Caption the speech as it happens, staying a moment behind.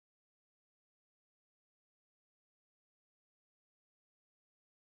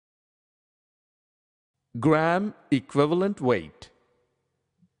Gram equivalent weight.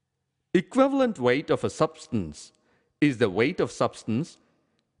 Equivalent weight of a substance is the weight of substance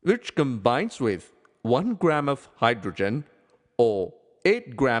which combines with 1 gram of hydrogen or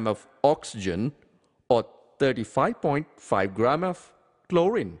 8 gram of oxygen or 35.5 gram of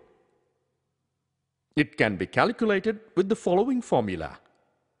chlorine. It can be calculated with the following formula.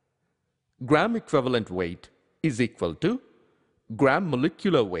 Gram equivalent weight is equal to gram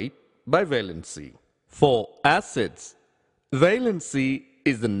molecular weight by valency. For acids, valency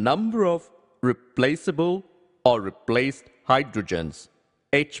is the number of replaceable or replaced hydrogens,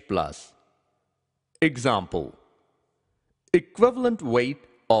 H+. Example: equivalent weight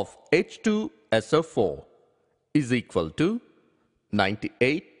of H2SO4 is equal to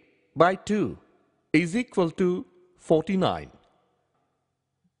 98 by 2 is equal to 49.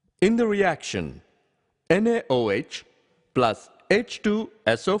 In the reaction, NaOH plus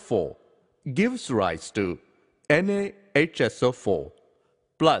H2SO4 gives rise to NaHSO4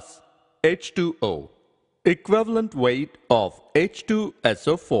 plus H2O. Equivalent weight of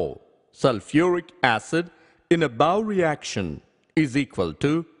H2SO4 sulfuric acid in above reaction is equal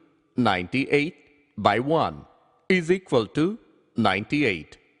to 98 by 1 is equal to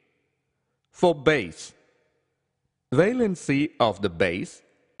 98. For base, valency of the base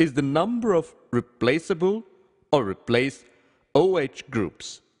is the number of replaceable or replaced OH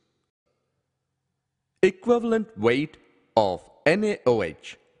groups. Equivalent weight of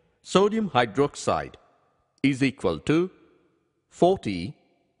NaOH, sodium hydroxide, is equal to 40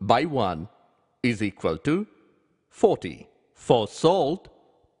 by 1 is equal to 40. For salt,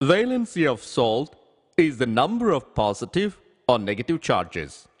 valency of salt is the number of positive or negative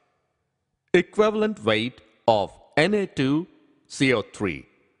charges. Equivalent weight of Na2CO3,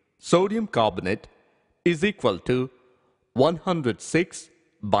 sodium carbonate, is equal to 106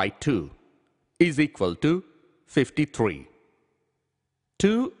 by 2 is equal to 53.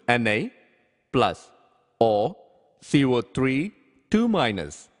 2Na plus or CO3 2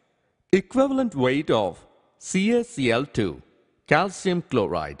 minus. Equivalent weight of CaCl2, calcium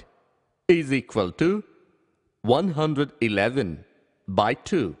chloride, is equal to 111 by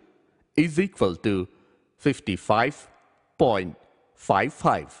 2 is equal to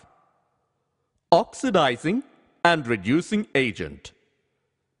 55.55. Oxidizing and reducing agent.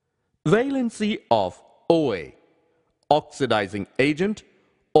 Valency of OA, oxidizing agent,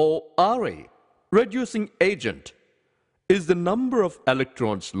 or Ra, reducing agent, is the number of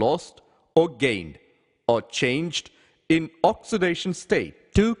electrons lost or gained or changed in oxidation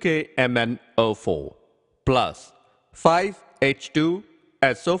state. 2KMnO4 plus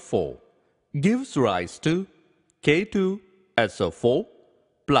 5H2SO4 gives rise to K2SO4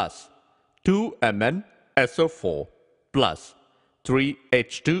 plus 2MnSO4 plus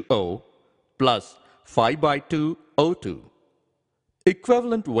 3H2O plus 5 by 2 O2.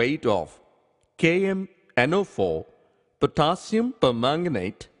 Equivalent weight of KMnO4, potassium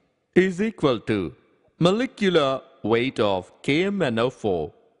permanganate, is equal to molecular weight of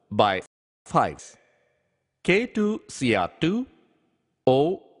KMnO4 by 5.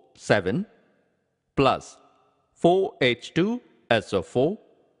 K2Cr2O7 plus 4H2SO4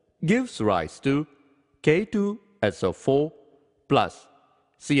 gives rise to K2SO4 plus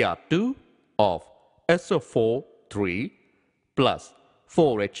Cr2 of SO4 3 plus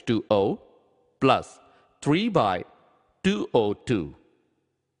 4H2O plus 3 by 2O2.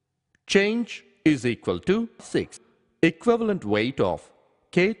 Change is equal to 6. Equivalent weight of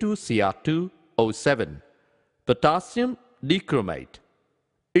K2Cr2O7, potassium dichromate,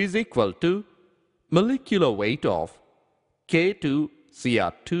 is equal to molecular weight of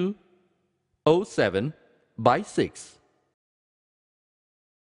K2Cr2O7 by 6.